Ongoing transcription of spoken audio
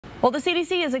Well, the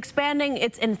CDC is expanding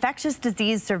its infectious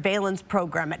disease surveillance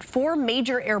program at 4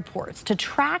 major airports to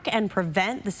track and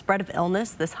prevent the spread of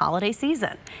illness this holiday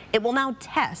season. It will now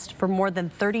test for more than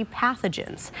 30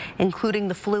 pathogens, including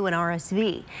the flu and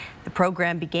RSV. The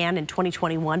program began in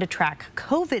 2021 to track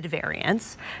COVID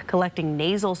variants, collecting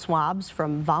nasal swabs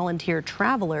from volunteer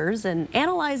travelers and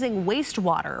analyzing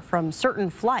wastewater from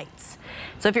certain flights.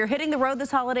 So if you're hitting the road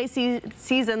this holiday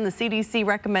season, the CDC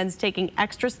recommends taking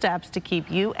extra steps to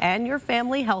keep you and your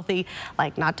family healthy,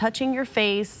 like not touching your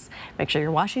face, make sure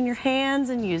you're washing your hands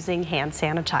and using hand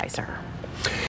sanitizer.